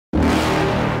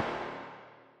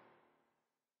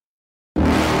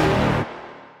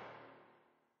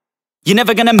You're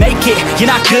never gonna make it, you're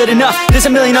not good enough. There's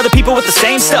a million other people with the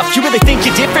same stuff. You really think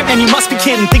you're different? Man, you must be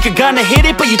kidding. Think you're gonna hit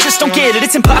it, but you just don't get it.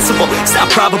 It's impossible, it's not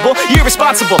probable, you're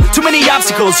irresponsible. Too many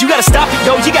obstacles, you gotta stop it,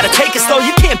 yo. You gotta take it slow,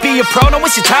 you can't be a pro. Don't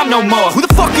waste your time no more. Who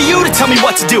the fuck are you to tell me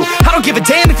what to do? I don't give a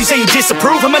damn if you say you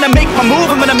disapprove. I'm gonna make my move,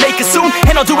 I'm gonna make it soon.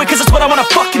 And I'll do it cause it's what I wanna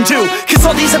fucking do. Cause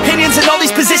all these opinions and all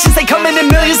these positions, they come in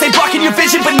millions, they blocking your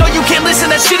vision. But no, you can't listen,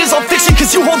 that shit is all fiction.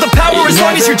 Cause you hold the power as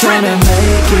long as you're driven.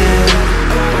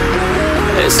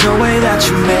 There's no way that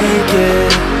you make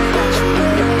it.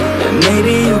 And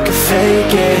maybe you can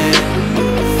fake it,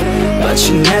 but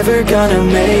you're never gonna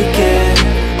make it.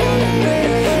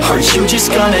 Are you just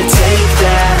gonna take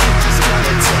that?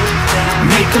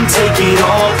 Make them take it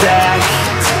all back.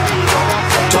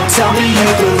 Don't tell me you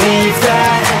believe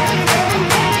that.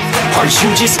 Are you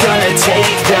just gonna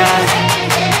take that?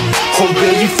 Or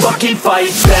will you fucking fight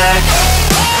back?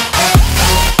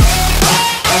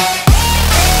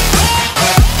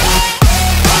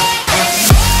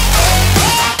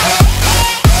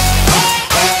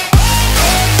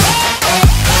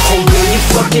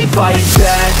 Fucking fight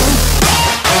back.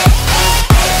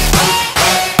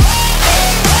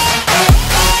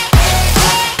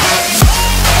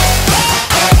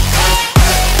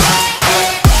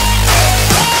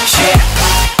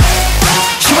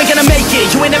 You ain't gonna make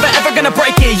it, you ain't never ever gonna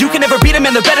break it. You can never beat them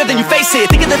and they're better than you face it.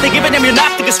 Thinking that they give a damn, you're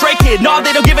not thinking straight, kid. No,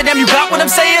 they don't give a damn, you got what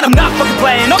I'm saying? I'm not fucking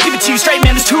playing, I'll give it to you straight,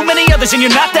 man. There's too many others and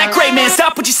you're not that great, man.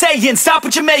 Stop what you're saying, stop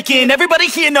what you're making. Everybody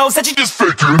here knows that you just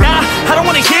faking. Nah, I don't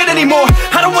wanna hear it anymore,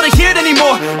 I don't wanna hear it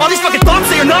anymore. All these fucking thoughts,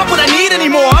 they are not what I need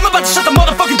anymore. I'm about to shut the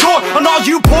motherfucking door on all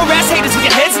you poor ass haters with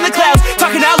your heads in the clouds,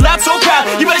 talking out loud so proud.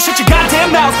 You better shut your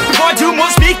goddamn mouth before I do more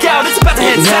speak out. It's about to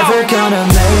head south. Never gonna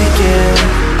make it.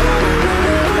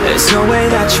 There's no way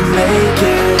that you make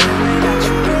it.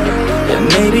 And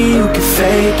maybe you can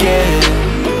fake it,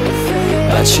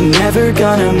 but you're never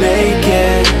gonna make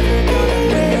it.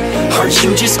 Are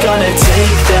you just gonna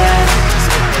take that?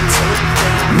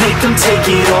 Make them take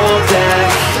it all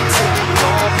back.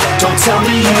 Don't tell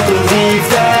me you believe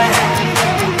that.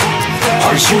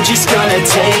 Are you just gonna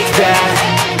take that?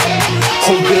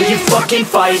 Or will you fucking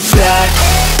fight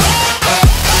back?